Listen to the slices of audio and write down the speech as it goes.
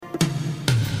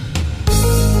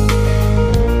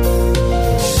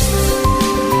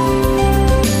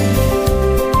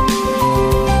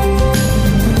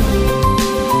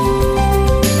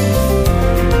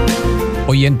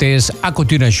oyentes, a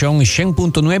continuación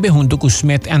 100.9 junto con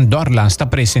Smith and Dorla está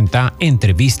presenta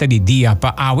entrevista de día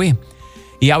para Awe.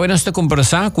 Y Awe nos está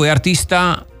conversando con el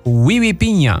artista Wiwi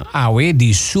Piña, Awe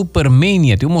de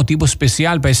Supermania. Tem motivo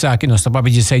especial para essa que nós estamos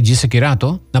a dizer que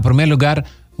rato. Na primeiro lugar,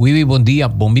 Wiwi, bom dia,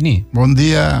 bom bini. Bom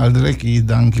dia, Aldrich, e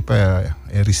danke para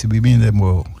o recebimento do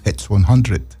meu Hits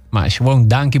 100. Mas bom,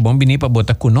 danke, bom bini para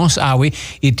botar conosco, Awe.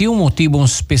 E tem motivo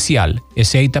especial.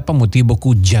 Esse aí tá para motivo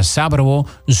que já sabe o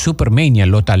Supermania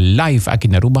lota live aqui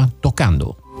na Aruba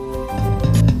tocando.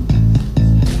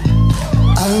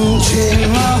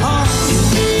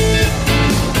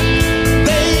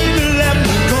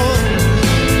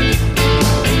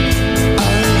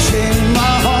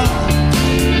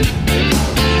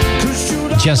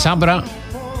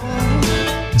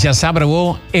 Já sabe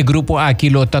o grupo aqui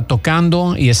lo está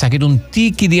tocando e essa aqui é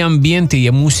tique de ambiente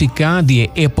e música de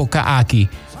época aqui.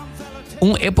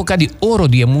 Uma época de ouro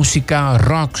de música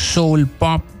rock, soul,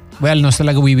 pop. Well, nós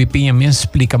temos Wiwi Pinha, me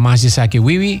explica mais disso aqui.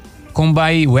 Wiwi, como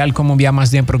vai? Welcome a mais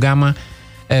dentro do programa.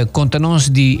 Conta-nos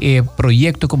de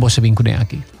projeto que você vem com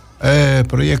aqui. O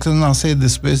projeto nasceu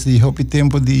depois de um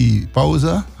tempo de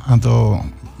pausa, então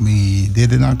me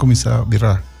dedicar a começar a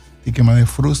virar. Ik heb me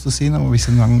frustro zien, we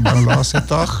zijn dan losse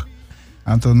toch.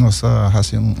 Então nós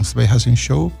fazemos um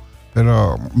show,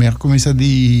 pero me começa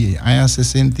de anos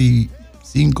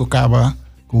 65 acaba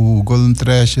com Golden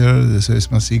Treasure, depois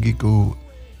me sigue com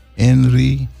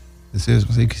Henry, depois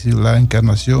me sigue lá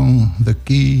Encarnação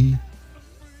daqui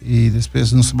e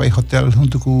depois nós vai hotel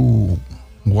junto com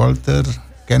Walter,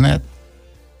 Kenneth,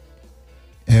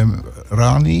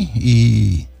 Ronnie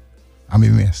e a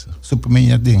mim mesmo.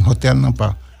 Supermania de hotel não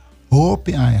para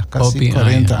Hopi anos, quase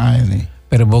 40 anos.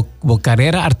 Pero a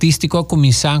carreira artística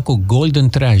começou com Golden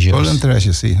Treasures. Golden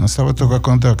Treasures, sim. Nós estávamos tocando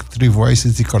contra Three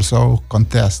Voices de Corso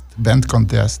Contest, Band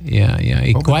Contest.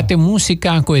 E qual é a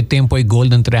música que o tempo e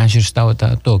Golden Treasures estava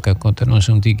a tocar contra nós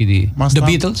tique de The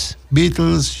Beatles?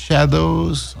 Beatles,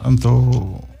 Shadows,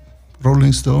 então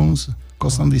Rolling Stones,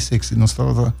 coisa de 60. Nós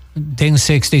estávamos tem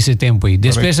 60 esse tempo aí.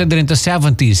 Depois durante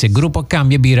 70, o grupo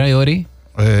cambia bira ori?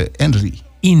 Henry.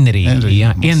 Henry.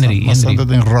 Mas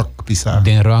den rock pisar.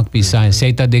 Den rock pisar. Você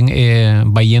está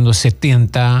vaindo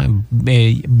 70,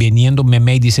 veniendo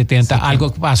meio de 70, algo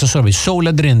que passa sobre soul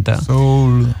a 30.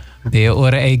 Soul. E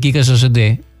ora é que que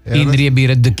sucede? Henry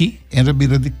bira daqui? Henry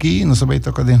bira daqui, nós também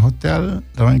toca em hotel,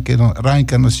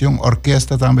 Reencarnação,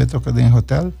 orquestra também toca em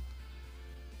hotel.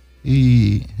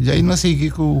 E já aí nós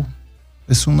seguimos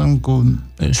com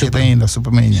Supermania.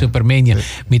 Supermania.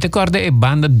 Me recorda a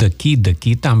banda daqui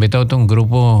também está um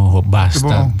grupo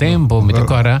bastante tempo. Me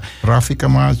recorda Rafi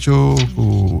Camacho.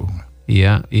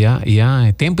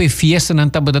 Tempo e fiesta não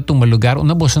estava a um lugar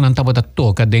onde você não estava a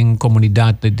tocar em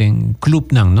comunidade, em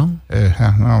clube não?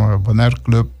 Não, Bonaire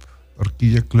Club,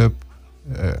 Orquídea Club,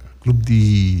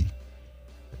 clube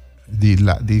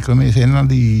como é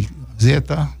de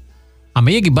Zeta. A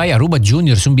meia que vai a Aruba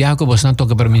Juniors, viaje que você não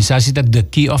toca para mensagem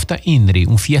daqui of the Inri,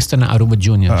 fiesta na Aruba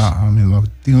Juniors. Não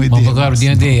tenho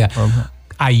ideia.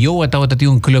 A Iowa estava a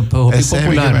ter clube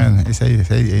popular. Esse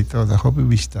aí, toda Hopi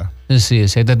Vista. Sim,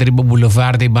 você está a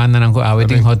Boulevard de banda na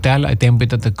tem hotel, a tempo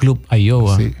está clube a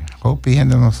Iowa. Sim, Hopi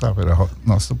ainda não sabe,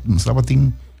 nós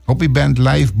tem Hopi Band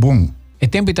Live bom. E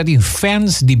tempo está tem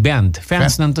fans de band,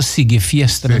 fans não te seguem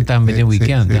fiesta também de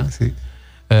weekend. Sim.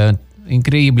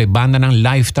 Incrível, banda na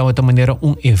live estava de maneira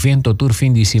evento tour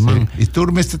fim de semana. E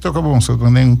tour mesmo toca bom, só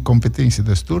não tem competência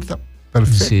de tour tá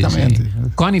perfeitamente.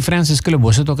 Connie Francis que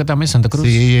você toca também Santa Cruz?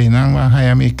 Sim, não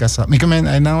vai me casar.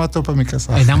 Não vai topa me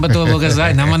casar. Não vai topa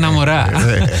casar, não vai namorar.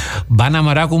 Vai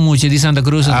namorar com mulher de Santa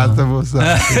Cruz? Tá bom.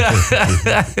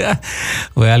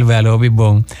 Well, hobby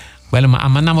bom. Well, a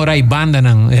namorar e banda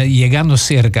não, chegando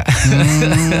cerca.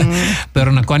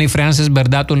 Pero na Connie Francis,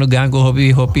 verdade, lugar com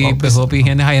Hopi,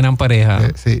 gente aí não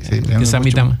pareja. Sim.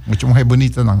 Muito mais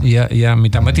bonita não. Me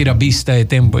tama tira vista e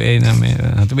tempo,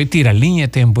 também tira linha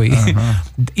tempo.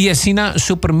 E assim na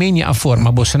Supermania a forma,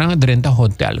 você não dentro do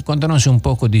hotel. Conta-nos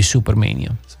pouco de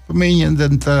Supermania. Supermania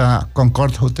dentro da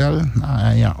Concord Hotel,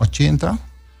 na 80.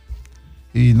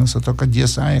 E nós toca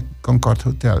 10 anos Concord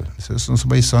Hotel. Nós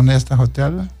vai só nesta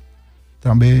hotel.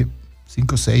 Também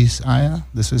 5 ou 6 anos.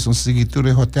 Depois um seguidor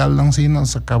de hotel não se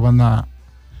nós acaba na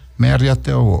Marriott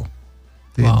Hotel.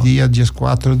 Dia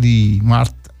 14 de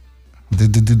março.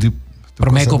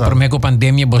 Por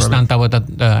pandemia, você não estava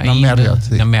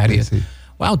na Marriott.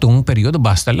 Uau, tem período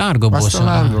bastante largo. Bastante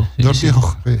largo.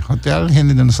 Hotel,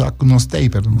 gente não sabe que não está,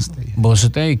 mas não está.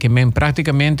 Você tem que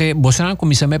praticamente, você não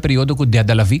começou o período com o dia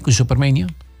da la vie, com Supermania?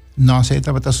 Não, você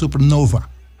estava na Supernova.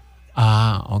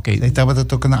 Ah, ok. Você estava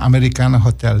tocando na Americana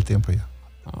Hotel tempo.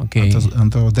 Ok.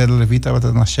 Então, o dia da la vie estava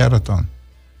na Sheraton.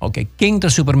 Ok, quem tá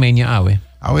Supermania awe?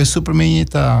 Awe Supermania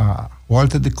tá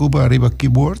Walter de Cuba arriba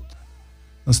keyboard.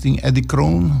 Nós tem Eddie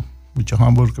Kroon, muito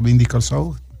Hamburg cabine de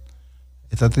calçau.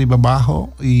 Está arriba bajo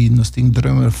e nós tem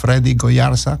drummer Freddy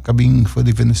Goyarza, cabine foi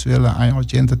de Venezuela, anos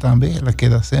 80 também, ela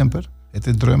queda sempre.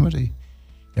 Este drummer e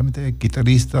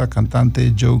guitarrista, cantante,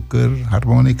 joker,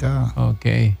 harmônica.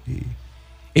 Ok.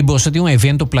 E você tem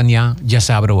evento planeado, já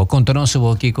sabe, conta-nos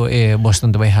o que você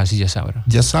vai fazer, já sabe.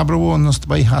 Já sabe, nós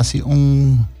vai fazer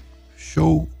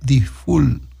show de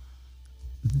full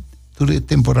durante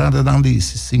temporada de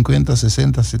 50,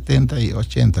 60, 70 e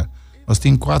 80. Nós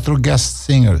temos 4 guest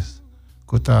singers.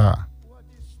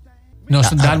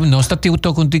 Nós estamos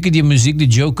tocando um tico de música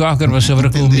de Joe Cocker, mas sobre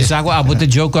começar a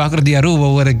botar Joe Cocker de Aruba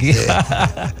agora aqui.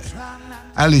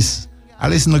 Alice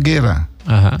Nogueira.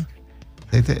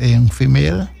 É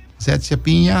female, Zé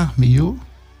Pinha, meio.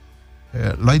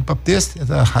 Lloyd Baptiste,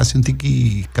 faz tico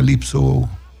calypso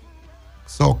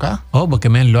soca. Oh, porque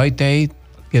Lloyd aí,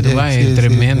 que tu vai, é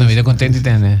tremendo, me dá contente de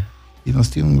ter. E nós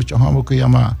temos um chamado que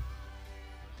chama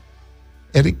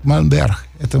Eric Malmberg,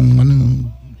 é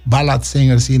ballad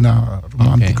singer assim,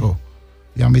 romântico.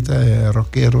 E a mita é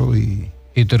rockero e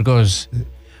turcos.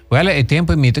 Well, é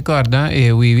tempo me recorda,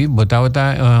 Wiwi botava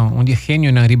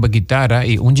gênio na riba guitarra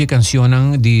e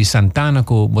canção de Santana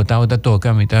que botava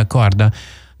toca, me recorda.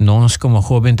 Nós como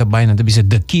jovem também não devia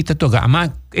daqui toca,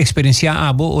 mas experiência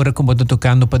abo ora como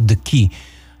tocando para daqui.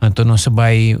 Então nós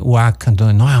vai wak,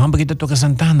 então não vamos que toca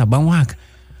Santana, vamos wak.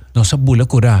 Nós bula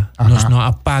curar, nós não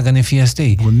apaga na fiesta.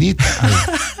 Bonita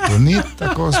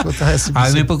coisa que tá esse.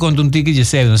 Me para contar ticket de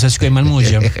sério, não sei se que é mal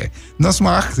muja. Nós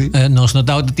marcamos, sim. Nós não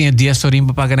tava tinha 10 sorim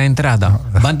para pagar a entrada.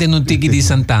 Bante no ticket de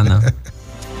Santana.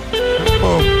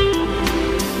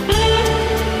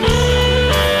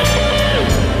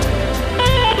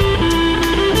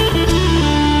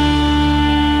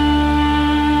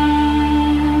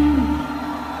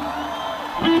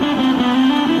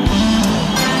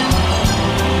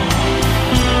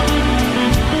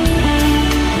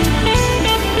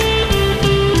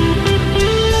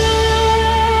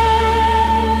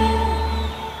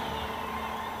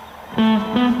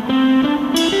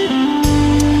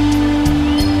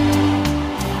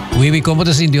 Wiwi, como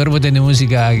te sentiu por ter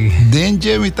música aqui?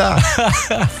 Dentro me tá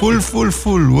full.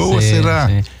 Wow, será?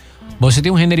 Você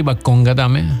tem gênero de conga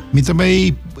também? Me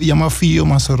também chama Fio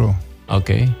Masoro.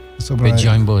 Ok. Be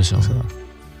Join Bosso.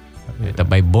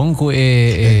 Também bom com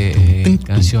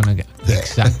canção.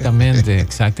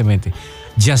 Exatamente.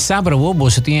 Já sabe,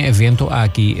 você tem evento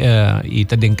aqui e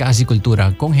está em Casa e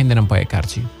Cultura. Com gênero para a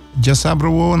carta? Já sabe,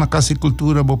 na Casa e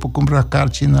Cultura, vou comprar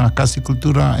carta na Casa e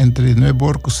Cultura entre 9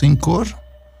 e 5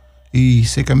 e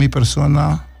sei que a minha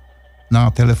persona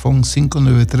na telefone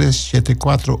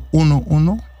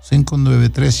 593-7411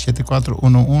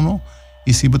 593-7411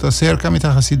 e se você cerca me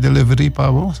está fazendo delivery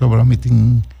para você sobre me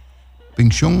tem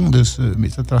pensão me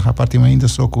está trabalhando parte ainda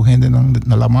só com gente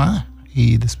na lama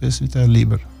e depois me está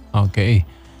livre. Ok.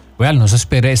 Well, nós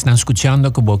esperamos estar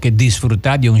escutando que você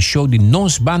disfrutar de show de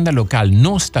nos banda local,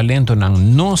 nos talento,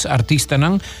 nos artista.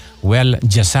 Well,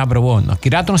 já sabe, aqui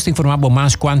nós te informamos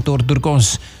mais quanto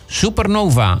turcos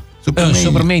Supermania,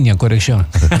 correção.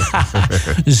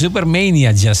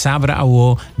 Supermania, já sabe,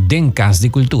 ao Dencas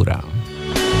de Cultura.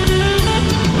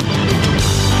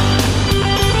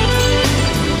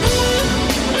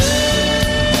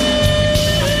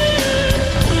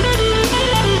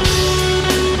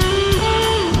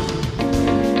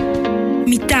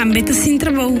 Também sin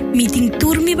trabalho, me tem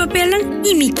turma papelan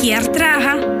e me quer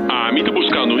trabalhar. Me tá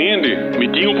buscando gente,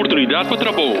 me tem oportunidade para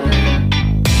trabalho.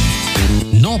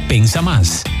 Não pensa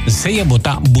mais. Seja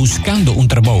botar buscando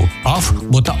trabalho ou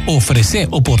botar oferecer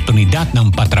oportunidade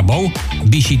para trabalho,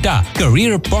 visita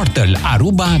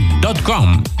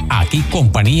careerportalaruba.com. Aqui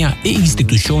companhia e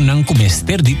instituição como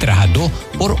mestre de trabalhador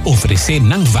por oferecer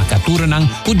vacatura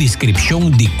com descrição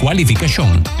de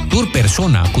qualificação. Por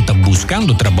persona que está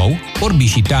buscando trabalho, por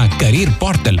visitar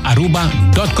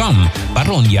careerportalaruba.com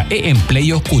para onde é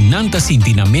emprego que não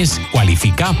sintina mes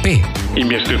qualifica P. E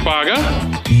mestre paga?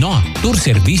 Não, tu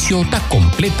serviço está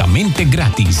completamente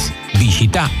grátis.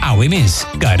 Visita AWMS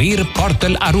Career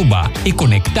Portal Aruba e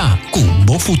conecta com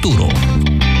o futuro.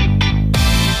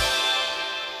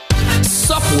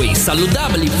 Subway,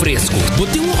 saudável e fresco.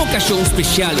 Você tem uma ocasião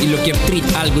especial e quer treat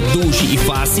algo doce e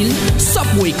fácil?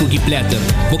 Subway Cookie Platter.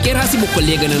 Você quer fazer seu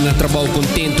colega no trabalho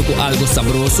contento com algo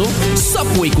saboroso?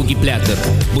 Subway Cookie Platter.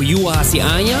 Você quer fazer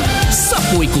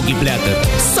Subway Cookie Platter.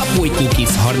 Subway Cookies,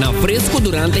 horna fresco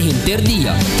durante o inteiro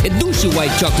dia. É doce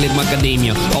white chocolate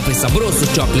macadamia ou é saboroso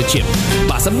chocolate chip.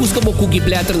 Passa a buscar o Cookie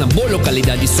Platter na boa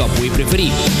localidade de Subway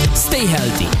preferida. Stay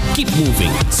healthy, keep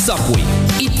moving. Subway,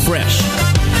 eat fresh.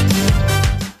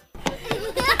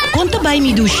 Conta vai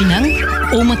me duchinang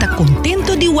ou mata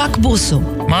contento de wakboso.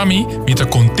 Mami, mi tá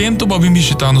contento para vir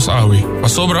visitar-nos awe. A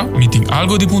sobra, mi tem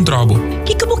algo de puntrabo.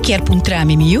 Que você quer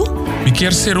puntrame, miu? Mi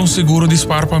quer ser um seguro de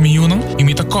spar para mim, não? E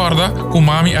me tá corda com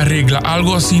mami arregla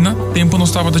algo assim, tempo não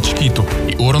estava de chiquito.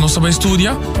 E ora não estava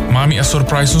estudia, mami a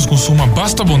surprise nos consuma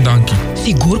basta bondanki.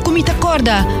 Seguro que me tá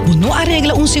corda. Você não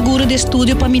arregla seguro de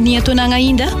estúdio para minha tonang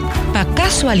ainda? Para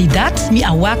casualidade, mi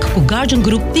awak com o Guardian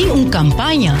Group tem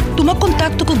campanha. Toma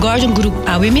contato com o Guardian Group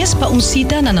AWMS para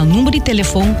cita na número de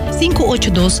telefone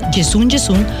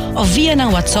 582-1111 ou via na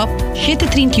WhatsApp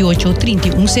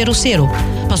 738-3100.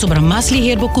 Para sobrar mais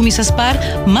ligeiro com par,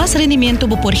 mais rendimento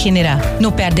por generar.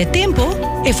 Não perde tempo,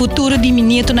 o futuro de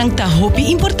minha tonang tá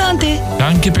hopi importante.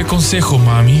 Danke pe consejo,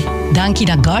 mami. Danke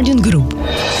na Guardian Group.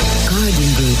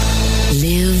 Guardian Group.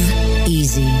 Live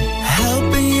easy.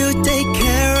 Helping you take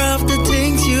care of the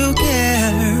things you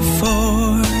care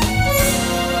for.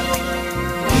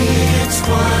 It's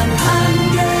 100.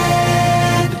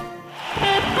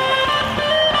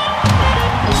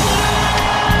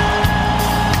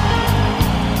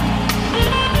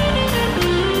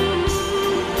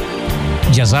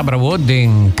 Já sabe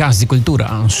em Casa de Cultura,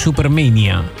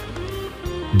 Supermania.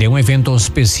 De evento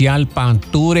especial para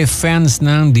todos os fãs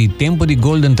de Tempo de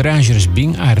Golden Treasures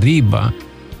bem arriba,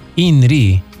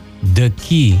 Inri,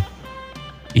 daqui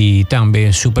e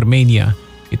também Supermania.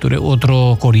 E todo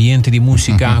outro corrente de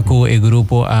música que o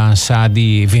grupo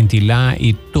sabe ventilar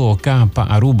e tocar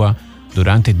para Aruba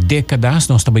durante décadas.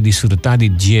 Nós também desfrutamos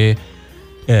de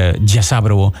já sabe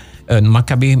mas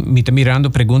acabei me mirando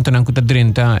pergunta na cuta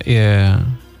 30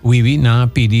 Wiwi na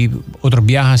pedi outro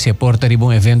viaje se porta de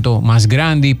um evento mais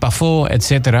grande para fora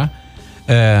etc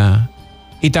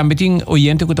e também tem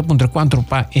oyente que está ponto quanto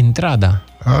para entrada.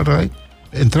 Alright,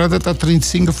 entrada está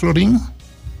 35 florin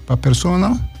para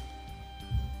persona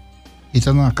e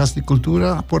está na Casa de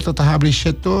Cultura, a porta está abre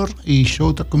 7 horas e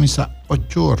show está começa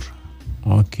 8 horas.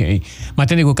 Ok. Mas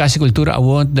tem que Casa de Cultura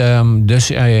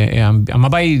dus mas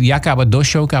vai já acaba 2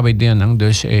 shows acaba de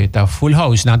dus tá full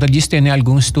house. Nada disso tem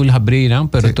algum stool abrir,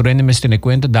 pero tu rende me tem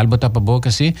conta dalbo tá para boca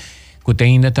assim, que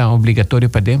tem ainda tá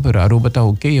obrigatório para dentro, pero Aruba tá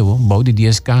ok, bau de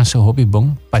 10 casos hobby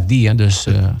bom para dia, dus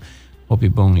hobby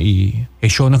bom e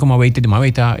show no como vai ter de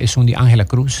mais tá é de Ángela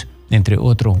Cruz, entre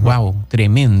outros. Wow,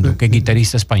 tremendo, que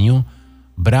guitarrista espanhol.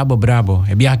 Bravo, bravo.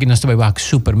 É viaje que nós também vamos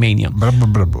Supermania. Bravo,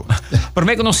 bravo. Por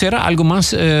mim, conhecer algo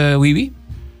mais, Wiwi?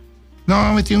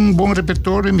 Não, eu tenho bom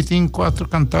repertório, eu tenho 4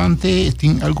 cantantes,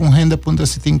 tem algum gente aponta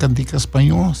se tem cantica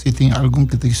espanhol, se tem algum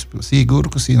que tem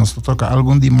seguro que se nós toca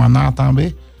algum de Maná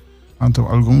também, então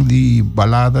algum de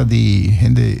balada de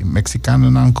gente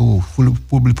mexicana não que o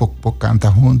público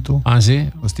canta junto. Ah, sim?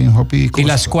 Nós tem hobby.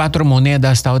 E as 4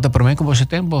 moedas está outra por mim que você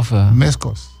tem, bof?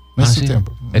 Mescos. Sí.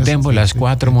 Tempo, las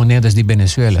 4 monedas de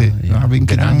Venezuela. Sí.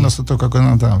 Nós toca com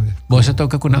nós também. Você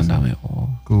toca com nós também?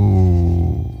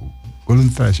 Com Golden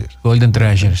Treasures. Golden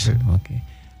Treasures, ok.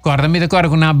 Corda, me decora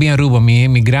com nós bem Aruba,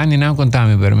 mi grande não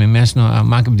contame, pero mi mes no,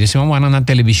 decimos na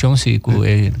televisão, sim, com o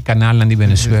canal de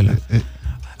Venezuela.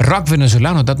 Rock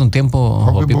venezolano está um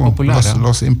tempo popular.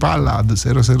 Los Impala, de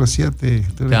 007.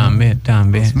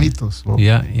 Também. Os mitos.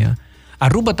 Yeah.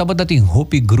 Aruba estava dando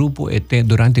hopi grupo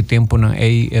durante tempo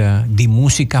de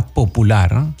música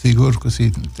popular. Seguro que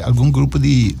sim. Algum grupo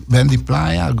de band de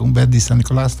praia, algum band de São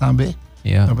Nicolás também.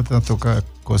 Estava tocar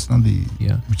coisa de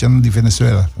de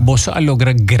Venezuela. Você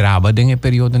logra grava nesse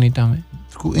período também?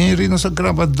 Em Rio nós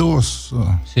grava 2.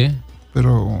 Sim.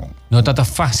 Pero não está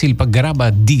fácil para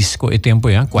gravar disco e tempo,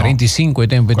 45 e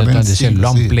tempo de ser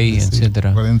long play,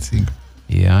 etc. 45.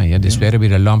 Después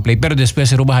vira long play, pero después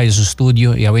se roba a su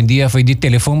estudio y hoy en día fue de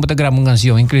teléfono para grabar una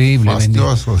canción increíble.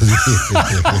 Fastidioso.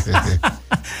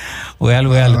 Well.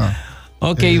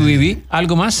 Ok, Wiwi,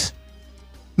 ¿algo más?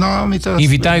 No,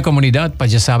 invitar a la comunidad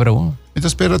para ya saber. Eu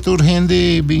espero que a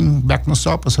gente venha back no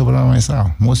sopa sobre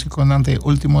essa música nante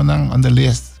último nang on the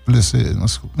list plus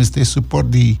nos support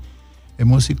de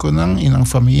música nang e na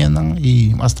família nang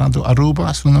e mais tanto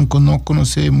Aruba se não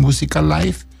conhecer música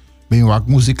live bem o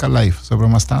música live sobre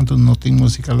mais tanto não tem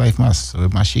música live mas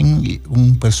machine e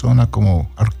persona como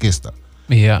orquestra.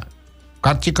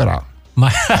 Carchicara.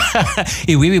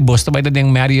 E Wiwi, você vai ter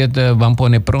Marriott, vamos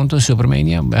pôr pronto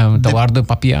Supermania, guarda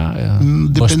papel.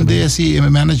 Depende se é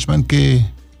management que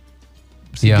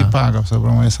paga sobre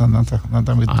essa não tá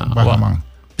bagamang.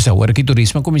 So, agora que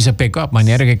turismo começa a pegar,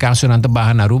 maneira que caso não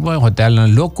está na Aruba, o hotel não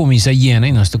logo começa a llenar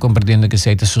e nós estamos compreendendo que se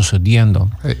está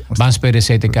sucedendo. Vamos esperar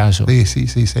esse caso. Sim.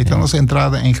 Se está nossa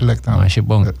entrada em Gelectão. Mas é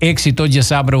bom. Éxito, já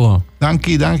sabe.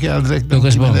 Danke, Aldrich.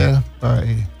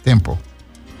 Tempo.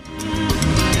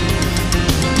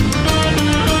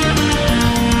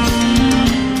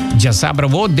 Já sabe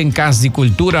vos den Casa de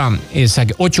Cultura. Essa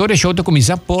 8 horas show te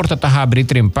começa porta tá abrir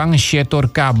trempang setor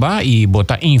caba e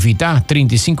bota invita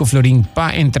 35 florin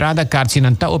pa entrada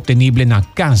cartina tá obtenível na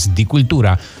Casa de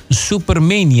Cultura.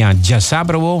 Supermania já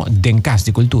sabe vos den Casa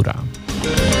de Cultura.